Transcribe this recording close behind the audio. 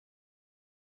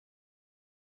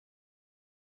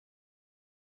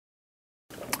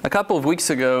A couple of weeks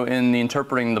ago in the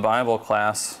Interpreting the Bible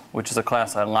class, which is a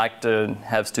class I like to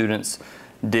have students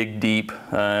dig deep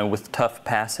with tough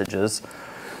passages,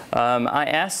 I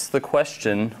asked the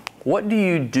question, what do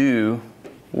you do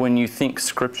when you think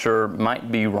Scripture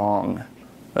might be wrong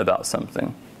about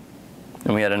something?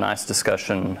 And we had a nice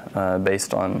discussion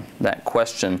based on that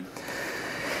question.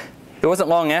 It wasn't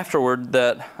long afterward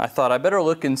that I thought I better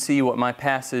look and see what my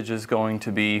passage is going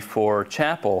to be for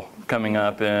chapel coming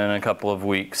up in a couple of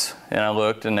weeks. And I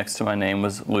looked, and next to my name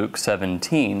was Luke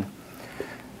 17.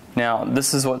 Now,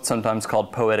 this is what's sometimes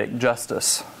called poetic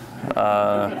justice.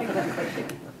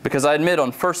 Because I admit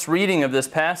on first reading of this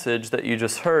passage that you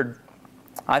just heard,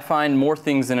 I find more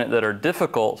things in it that are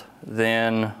difficult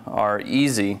than are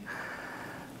easy.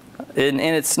 And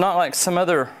it's not like some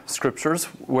other scriptures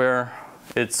where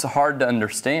it's hard to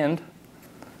understand.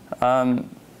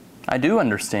 I do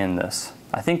understand this.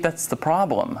 I think that's the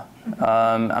problem.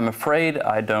 I'm afraid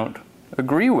I don't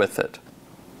agree with it.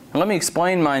 And let me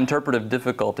explain my interpretive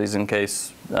difficulties in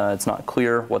case it's not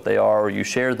clear what they are or you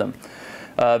share them.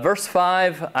 Verse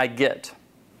 5, I get.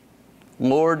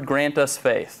 Lord, grant us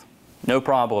faith. No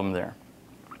problem there.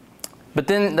 But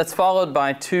then that's followed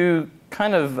by two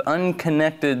kind of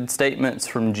unconnected statements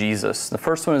from Jesus. The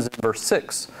first one is in verse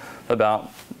 6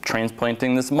 about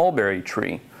transplanting this mulberry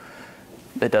tree.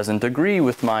 It doesn't agree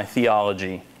with my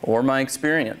theology or my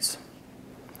experience.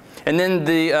 And then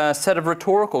the set of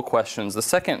rhetorical questions, the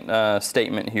second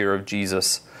statement here of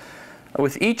Jesus.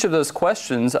 With each of those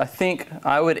questions, I think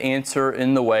I would answer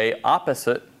in the way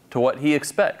opposite to what he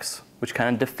expects, which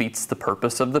kind of defeats the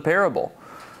purpose of the parable.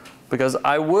 Because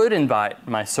I would invite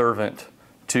my servant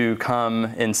to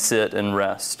come and sit and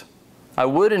rest. I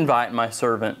would invite my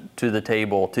servant to the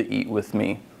table to eat with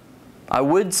me. I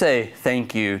would say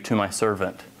thank you to my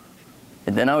servant.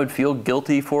 And then I would feel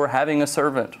guilty for having a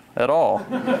servant at all.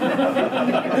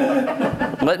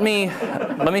 Let me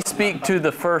speak to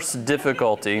the first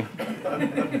difficulty.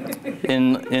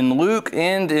 In Luke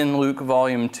and in Luke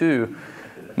Volume 2,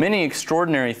 many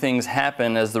extraordinary things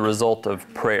happen as the result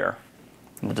of prayer.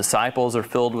 The disciples are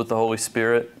filled with the Holy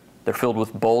Spirit. They're filled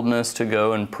with boldness to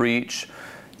go and preach.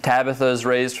 Tabitha is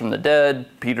raised from the dead.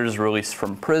 Peter's released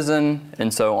from prison,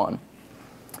 and so on.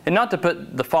 And not to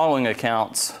put the following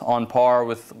accounts on par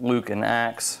with Luke and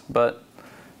Acts, but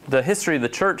the history of the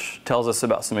church tells us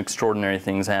about some extraordinary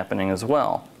things happening as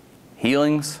well.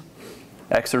 Healings,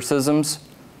 exorcisms,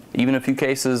 even a few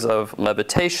cases of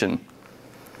levitation.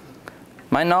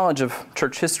 My knowledge of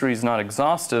church history is not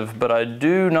exhaustive, but I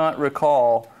do not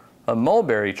recall a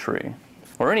mulberry tree,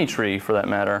 or any tree for that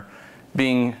matter,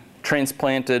 being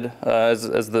transplanted,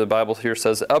 as the Bible here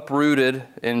says, uprooted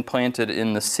and planted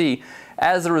in the sea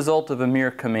as a result of a mere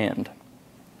command.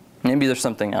 Maybe there's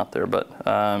something out there, but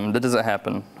that doesn't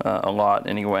happen a lot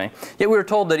anyway. Yet we are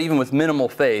told that even with minimal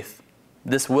faith,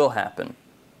 this will happen.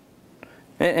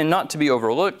 And not to be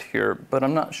overlooked here, but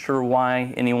I'm not sure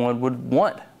why anyone would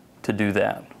want to do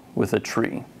that with a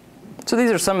tree. So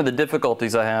these are some of the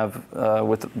difficulties I have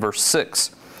with verse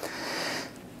 6.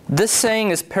 This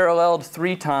saying is paralleled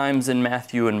 3 times in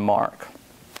Matthew and Mark.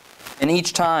 And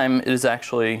each time it is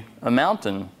actually a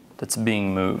mountain that's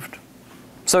being moved.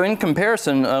 So in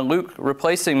comparison, Luke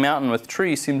replacing mountain with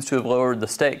tree seems to have lowered the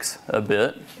stakes a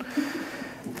bit.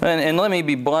 And let me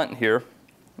be blunt here,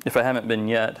 if I haven't been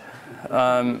yet.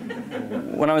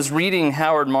 When I was reading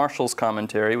Howard Marshall's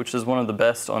commentary, which is one of the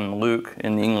best on Luke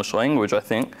in the English language, I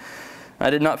think, I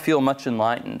did not feel much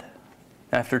enlightened.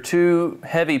 After 2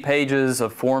 heavy pages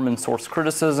of form and source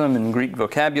criticism and Greek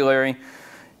vocabulary,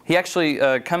 he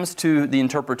actually comes to the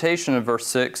interpretation of verse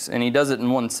 6, and he does it in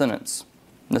one sentence.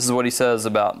 This is what he says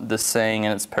about this saying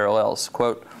and its parallels.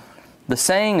 Quote, "The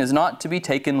saying is not to be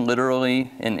taken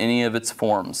literally in any of its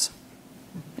forms."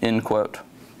 End quote.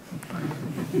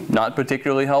 Not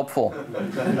particularly helpful.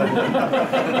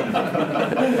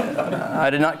 I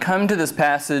did not come to this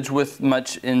passage with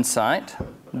much insight,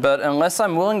 but unless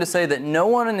I'm willing to say that no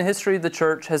one in the history of the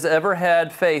church has ever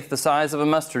had faith the size of a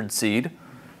mustard seed,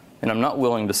 and I'm not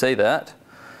willing to say that,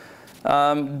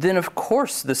 then of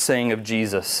course the saying of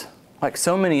Jesus, like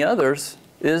so many others,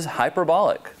 is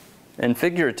hyperbolic and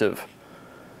figurative.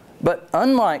 But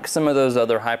unlike some of those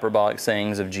other hyperbolic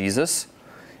sayings of Jesus,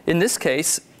 in this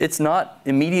case, it's not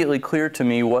immediately clear to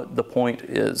me what the point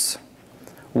is.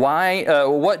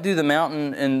 What do the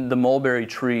mountain and the mulberry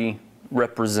tree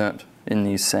represent in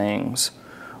these sayings?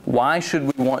 Why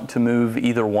should we want to move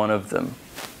either one of them?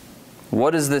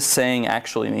 What does this saying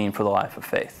actually mean for the life of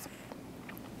faith?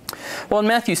 Well, in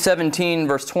Matthew 17,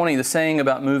 verse 20, the saying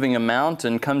about moving a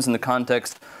mountain comes in the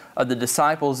context of the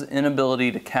disciples'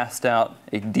 inability to cast out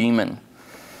a demon.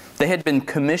 They had been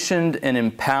commissioned and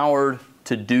empowered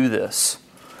to do this.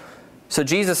 So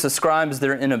Jesus ascribes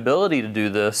their inability to do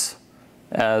this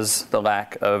as the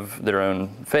lack of their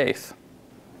own faith.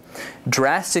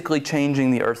 Drastically changing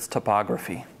the earth's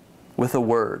topography with a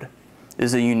word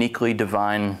is a uniquely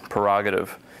divine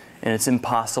prerogative, and it's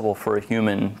impossible for a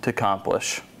human to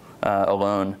accomplish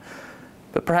alone.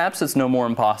 But perhaps it's no more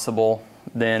impossible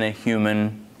than a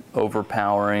human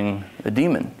overpowering a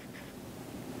demon.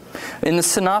 In the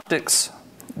Synoptics,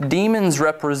 demons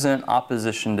represent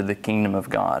opposition to the kingdom of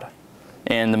God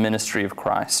and the ministry of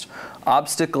Christ,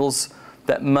 obstacles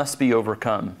that must be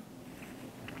overcome.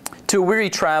 To a weary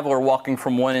traveler walking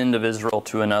from one end of Israel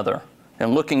to another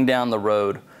and looking down the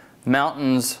road,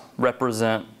 mountains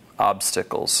represent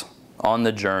obstacles on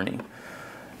the journey.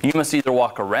 You must either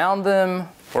walk around them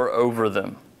or over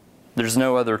them. There's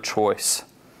no other choice.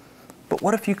 But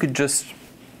what if you could just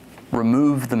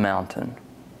remove the mountain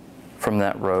from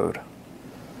that road?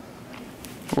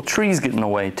 Well, trees get in the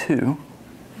way too.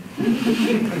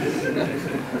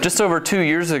 Just over 2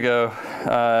 years ago,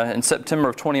 in September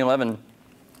of 2011,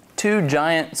 2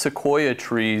 giant sequoia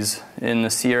trees in the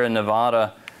Sierra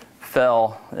Nevada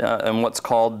fell in what's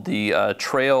called the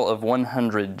Trail of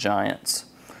 100 Giants.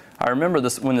 I remember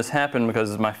this when this happened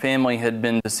because my family had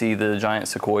been to see the giant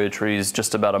sequoia trees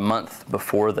just about a month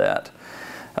before that.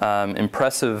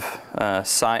 Impressive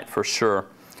sight for sure.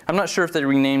 I'm not sure if they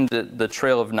renamed it the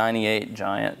Trail of 98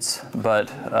 Giants, but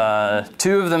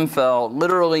 2 of them fell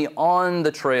literally on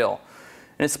the trail.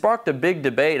 And it sparked a big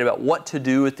debate about what to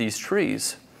do with these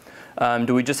trees.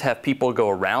 Do we just have people go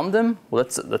around them? Well,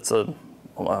 that's a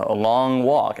long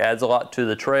walk, adds a lot to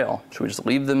the trail. Should we just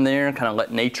leave them there and kind of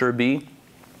let nature be?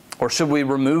 Or should we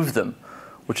remove them,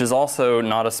 which is also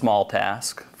not a small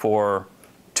task for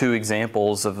 2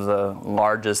 examples of the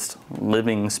largest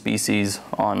living species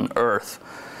on Earth.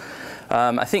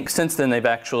 I think since then they've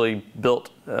actually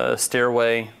built a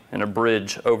stairway and a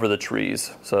bridge over the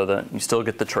trees so that you still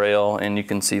get the trail and you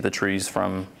can see the trees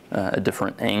from a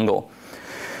different angle.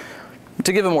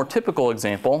 To give a more typical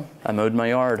example, I mowed my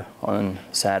yard on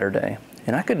Saturday.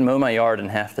 And I could mow my yard in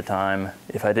half the time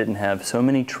if I didn't have so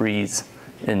many trees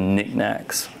and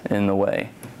knickknacks in the way.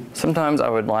 Sometimes I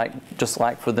would just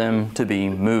like for them to be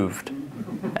moved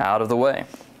out of the way.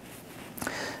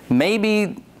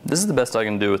 Maybe this is the best I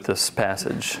can do with this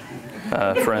passage,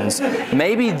 friends.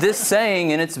 Maybe this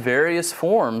saying in its various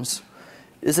forms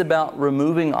is about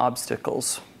removing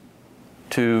obstacles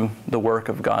to the work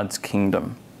of God's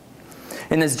kingdom.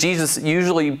 And as Jesus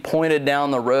usually pointed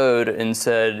down the road and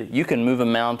said, you can move a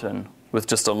mountain with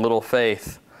just a little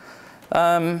faith,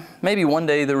 maybe one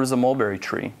day there was a mulberry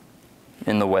tree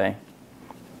in the way.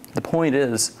 The point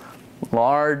is,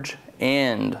 large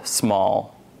and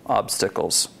small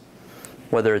obstacles,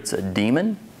 whether it's a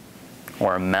demon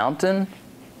or a mountain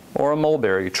or a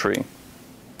mulberry tree.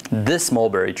 This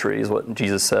mulberry tree is what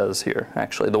Jesus says here,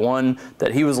 actually, the one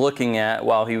that he was looking at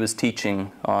while he was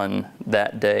teaching on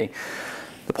that day.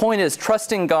 The point is,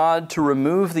 trusting God to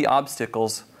remove the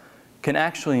obstacles can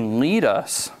actually lead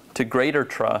us to greater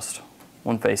trust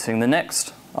when facing the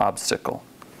next obstacle.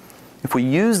 If we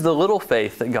use the little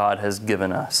faith that God has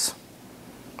given us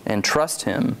and trust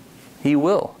Him, He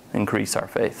will increase our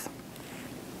faith.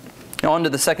 Now on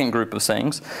to the second group of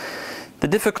sayings. The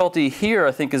difficulty here,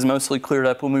 I think, is mostly cleared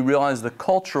up when we realize the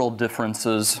cultural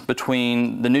differences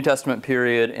between the New Testament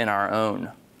period and our own.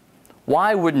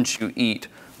 Why wouldn't you eat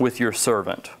with your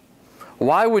servant?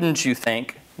 Why wouldn't you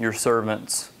thank your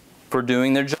servants for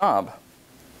doing their job?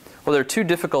 Well, there are 2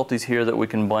 difficulties here that we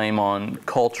can blame on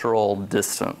cultural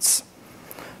distance.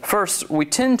 First, we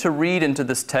tend to read into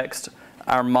this text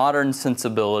our modern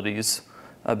sensibilities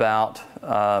about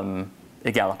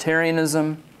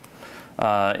egalitarianism,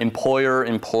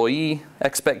 employer-employee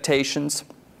expectations.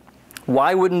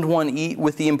 Why wouldn't one eat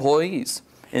with the employees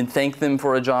and thank them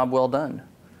for a job well done?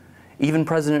 Even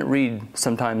President Reed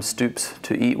sometimes stoops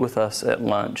to eat with us at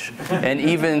lunch and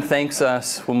even thanks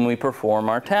us when we perform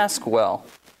our task well.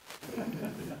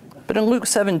 But in Luke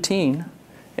 17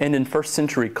 and in first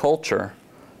century culture,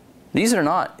 these are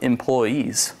not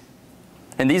employees.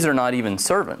 And these are not even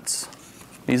servants.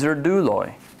 These are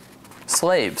douloi,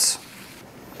 slaves.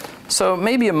 So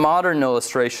maybe a modern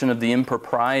illustration of the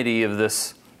impropriety of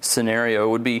this scenario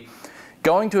would be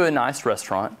going to a nice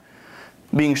restaurant,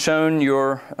 being shown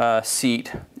your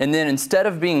seat, and then instead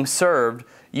of being served,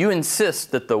 you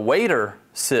insist that the waiter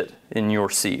sit in your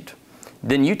seat.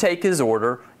 Then you take his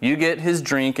order, you get his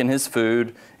drink and his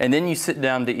food, and then you sit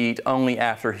down to eat only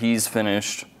after he's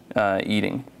finished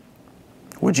eating.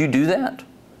 Would you do that?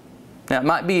 Now, it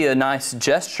might be a nice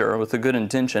gesture with a good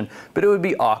intention, but it would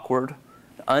be awkward,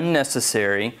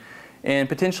 unnecessary, and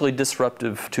potentially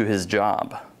disruptive to his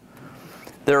job.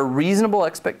 There are reasonable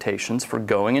expectations for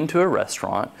going into a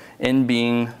restaurant and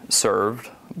being served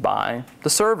by the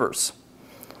servers.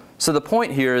 So the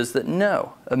point here is that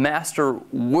no, a master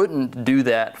wouldn't do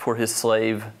that for his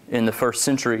slave in the first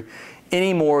century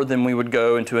any more than we would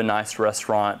go into a nice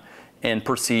restaurant and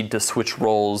proceed to switch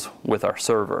roles with our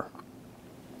server.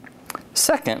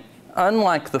 Second,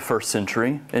 unlike the first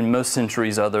century and most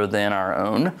centuries other than our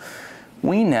own,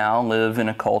 we now live in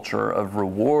a culture of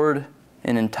reward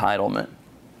and entitlement,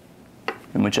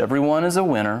 in which everyone is a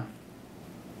winner,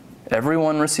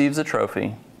 everyone receives a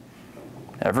trophy,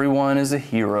 everyone is a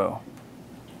hero,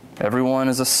 everyone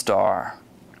is a star,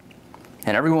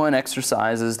 and everyone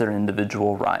exercises their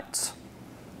individual rights,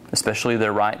 especially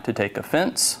their right to take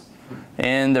offense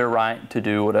and their right to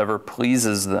do whatever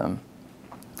pleases them.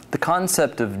 The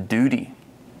concept of duty,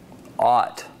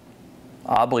 ought,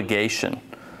 obligation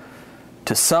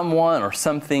to someone or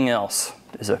something else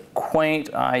is a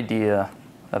quaint idea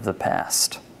of the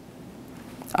past.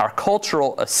 Our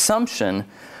cultural assumption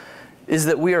is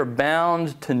that we are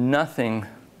bound to nothing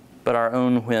but our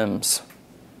own whims,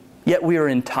 yet we are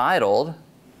entitled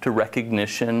to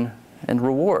recognition and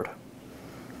reward.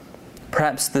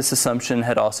 Perhaps this assumption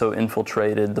had also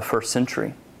infiltrated the first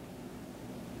century.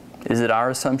 Is it our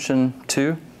assumption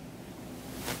too?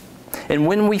 And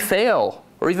when we fail,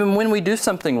 or even when we do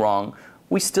something wrong,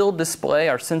 we still display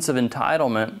our sense of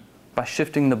entitlement by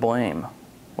shifting the blame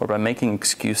or by making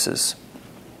excuses.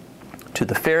 To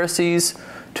the Pharisees,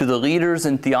 to the leaders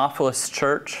in Theophilus'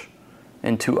 church,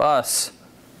 and to us,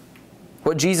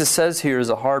 what Jesus says here is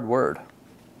a hard word.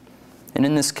 And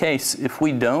in this case, if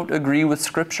we don't agree with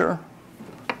Scripture,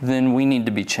 then we need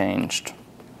to be changed.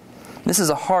 This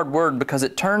is a hard word because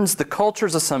it turns the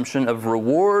culture's assumption of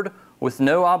reward with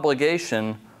no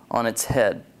obligation on its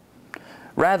head.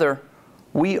 Rather,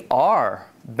 we are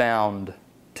bound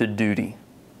to duty,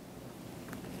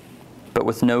 but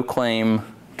with no claim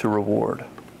to reward.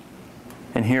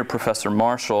 And here Professor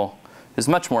Marshall is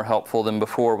much more helpful than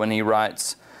before when he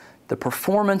writes, "The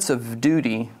performance of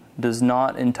duty does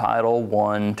not entitle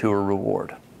one to a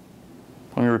reward."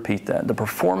 Let me repeat that. The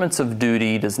performance of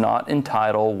duty does not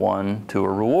entitle one to a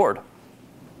reward.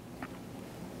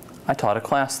 I taught a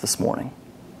class this morning.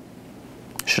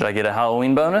 Should I get a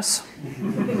Halloween bonus?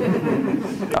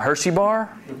 A Hershey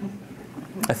bar?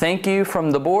 A thank you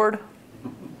from the board?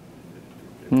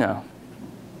 No.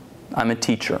 I'm a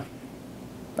teacher.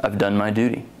 I've done my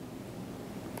duty.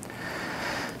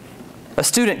 A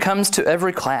student comes to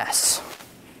every class,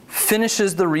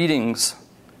 finishes the readings,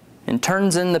 and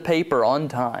turns in the paper on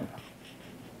time.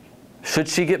 Should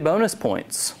she get bonus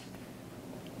points?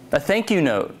 A thank you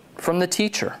note from the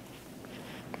teacher?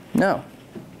 No.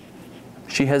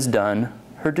 She has done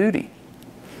her duty.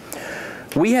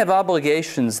 We have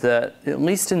obligations that, at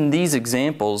least in these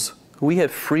examples, we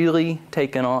have freely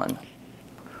taken on.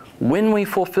 When we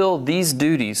fulfill these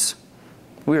duties,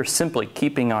 we are simply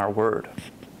keeping our word.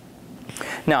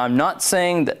 Now, I'm not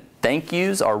saying that thank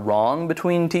yous are wrong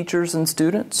between teachers and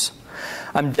students.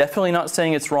 I'm definitely not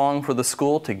saying it's wrong for the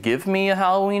school to give me a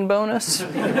Halloween bonus,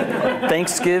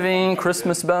 Thanksgiving,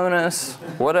 Christmas bonus,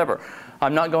 whatever.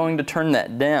 I'm not going to turn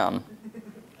that down.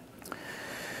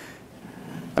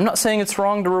 I'm not saying it's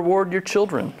wrong to reward your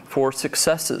children for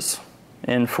successes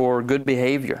and for good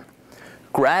behavior.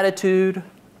 Gratitude,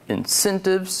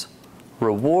 incentives,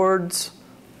 rewards,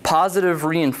 positive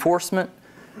reinforcement,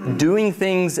 doing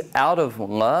things out of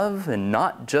love and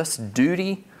not just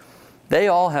duty, they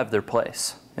all have their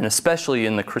place, and especially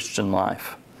in the Christian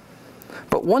life.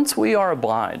 But once we are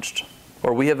obliged,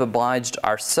 or we have obliged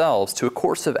ourselves to a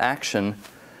course of action,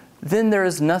 then there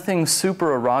is nothing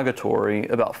supererogatory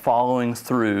about following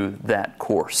through that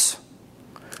course.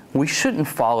 We shouldn't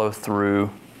follow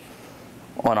through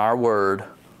on our word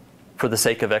for the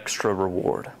sake of extra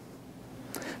reward,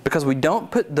 because we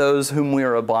don't put those whom we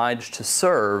are obliged to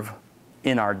serve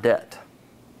in our debt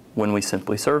when we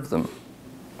simply serve them.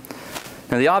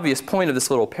 Now, the obvious point of this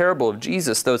little parable of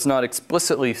Jesus, though it's not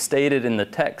explicitly stated in the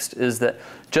text, is that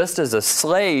just as a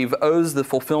slave owes the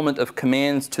fulfillment of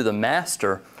commands to the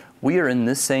master, we are in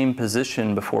this same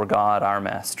position before God, our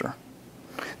master.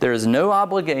 There is no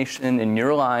obligation in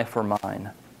your life or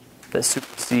mine that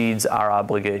supersedes our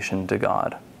obligation to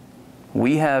God.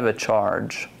 We have a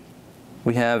charge.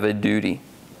 We have a duty.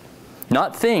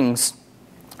 Not things,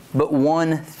 but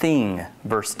one thing,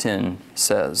 verse 10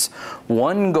 says.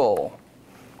 One goal,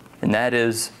 and that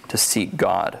is to seek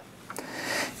God.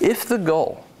 If the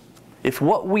goal, if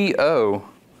what we owe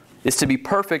is to be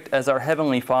perfect as our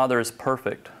Heavenly Father is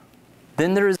perfect,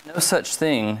 then there is no such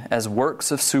thing as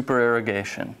works of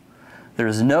supererogation, There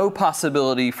is no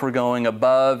possibility for going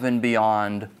above and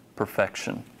beyond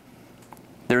perfection.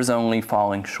 There's only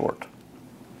falling short.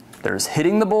 There's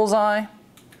hitting the bullseye,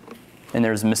 and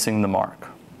there's missing the mark.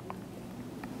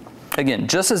 Again,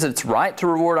 just as it's right to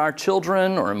reward our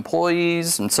children or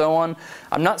employees and so on,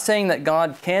 I'm not saying that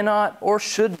God cannot or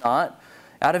should not,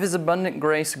 out of His abundant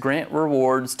grace, grant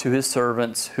rewards to His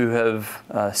servants who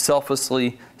have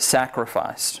selflessly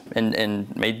sacrificed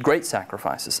and made great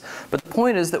sacrifices. But the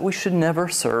point is that we should never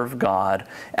serve God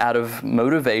out of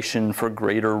motivation for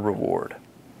greater reward.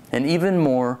 And even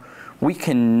more, we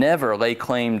can never lay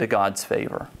claim to God's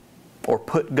favor or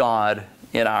put God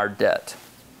in our debt.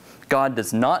 God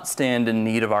does not stand in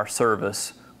need of our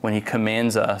service when He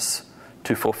commands us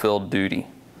to fulfill duty.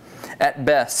 At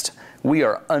best, we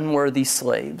are unworthy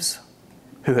slaves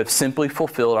who have simply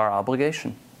fulfilled our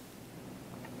obligation.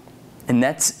 And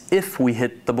that's if we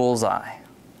hit the bullseye.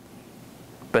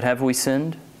 But have we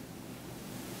sinned?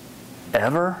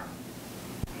 Ever?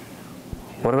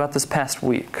 What about this past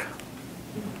week?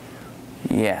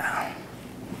 Yeah.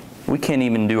 We can't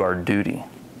even do our duty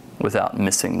without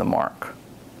missing the mark.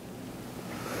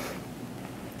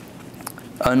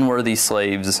 Unworthy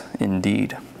slaves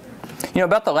indeed. You know,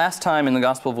 about the last time in the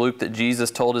Gospel of Luke that Jesus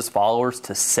told His followers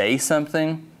to say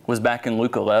something was back in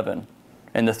Luke 11.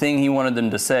 And the thing He wanted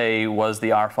them to say was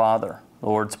the Our Father, the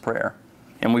Lord's Prayer.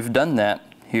 And we've done that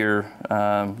here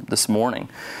this morning.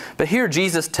 But here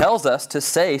Jesus tells us to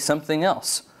say something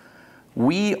else.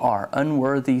 We are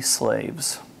unworthy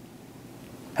slaves.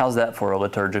 How's that for a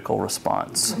liturgical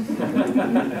response?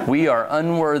 We are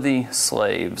unworthy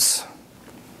slaves.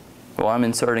 Well, I'm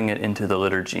inserting it into the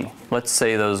liturgy. Let's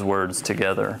say those words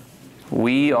together.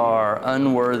 We are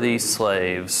unworthy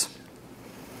slaves.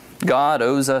 God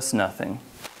owes us nothing,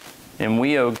 and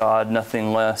we owe God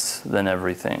nothing less than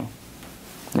everything.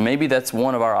 And maybe that's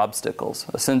one of our obstacles,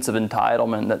 a sense of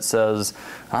entitlement that says,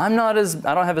 I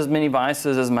don't have as many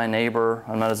vices as my neighbor.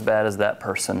 I'm not as bad as that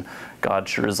person. God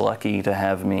sure is lucky to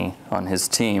have me on His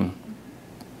team.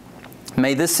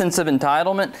 May this sense of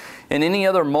entitlement and any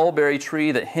other mulberry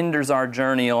tree that hinders our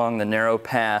journey along the narrow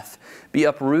path be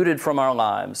uprooted from our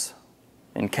lives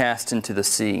and cast into the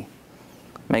sea.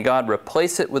 May God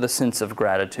replace it with a sense of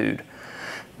gratitude.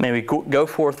 May we go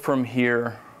forth from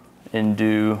here and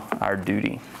do our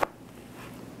duty.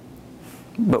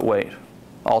 But wait,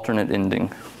 alternate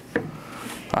ending.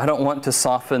 I don't want to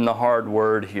soften the hard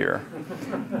word here,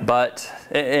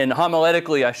 and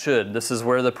homiletically I should. This is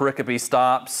where the pericope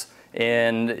stops.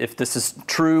 And if this is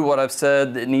true, what I've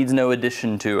said, it needs no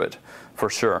addition to it, for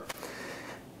sure.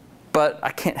 But I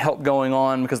can't help going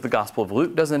on because the Gospel of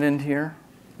Luke doesn't end here,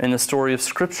 and the story of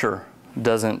Scripture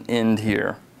doesn't end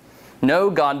here. No,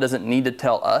 God doesn't need to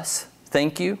tell us,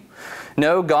 thank you.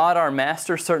 No, God, our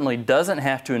Master, certainly doesn't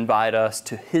have to invite us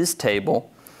to His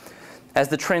table. As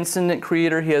the transcendent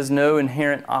Creator, He has no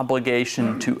inherent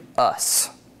obligation to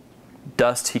us.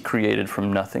 Dust He created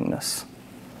from nothingness.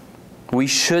 We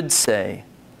should say,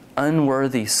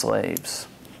 unworthy slaves.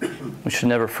 We should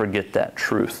never forget that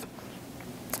truth.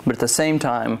 But at the same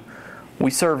time, we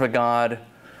serve a God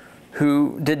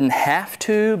who didn't have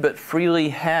to, but freely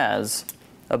has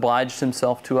obliged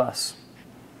Himself to us.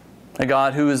 A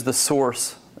God who is the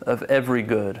source of every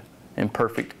good and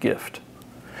perfect gift.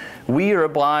 We are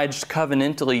obliged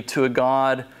covenantally to a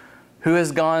God who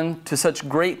has gone to such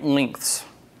great lengths,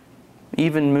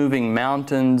 even moving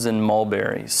mountains and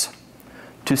mulberries,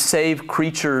 to save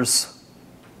creatures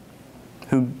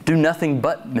who do nothing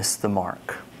but miss the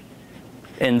mark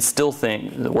and still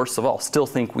think, worst of all, still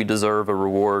think we deserve a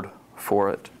reward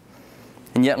for it.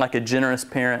 And yet, like a generous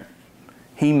parent,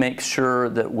 He makes sure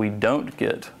that we don't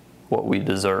get what we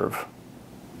deserve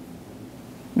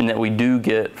and that we do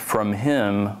get from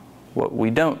Him what we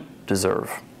don't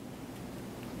deserve.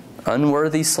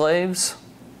 Unworthy slaves?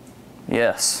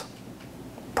 Yes.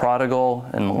 Prodigal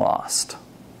and lost.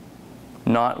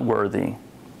 Not worthy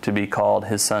to be called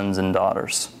His sons and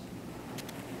daughters.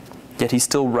 Yet He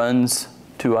still runs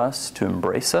to us to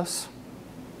embrace us,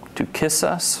 to kiss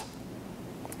us,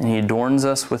 and He adorns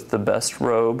us with the best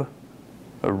robe,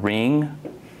 a ring,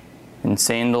 and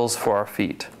sandals for our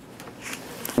feet.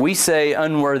 We say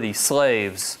unworthy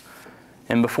slaves,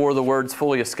 and before the words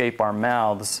fully escape our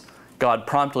mouths, God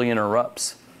promptly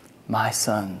interrupts, my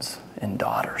sons and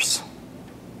daughters.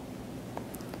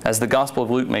 As the Gospel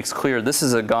of Luke makes clear, this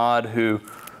is a God who,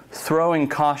 throwing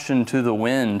caution to the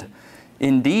wind,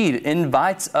 indeed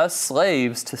invites us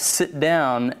slaves to sit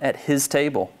down at His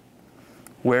table,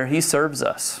 where He serves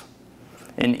us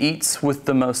and eats with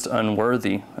the most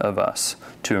unworthy of us,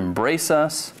 to embrace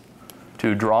us,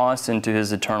 to draw us into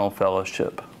His eternal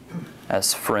fellowship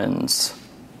as friends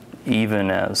even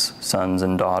as sons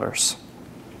and daughters.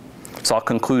 So I'll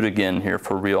conclude again here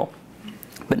for real.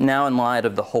 But now in light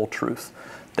of the whole truth,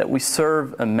 that we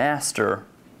serve a master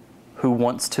who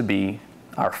wants to be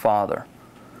our Father,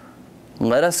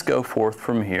 let us go forth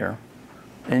from here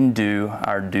and do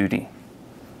our duty.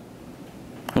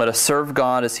 Let us serve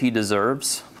God as He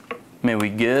deserves. May we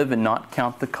give and not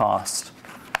count the cost.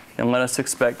 And let us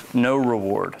expect no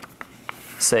reward,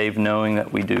 save knowing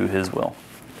that we do His will.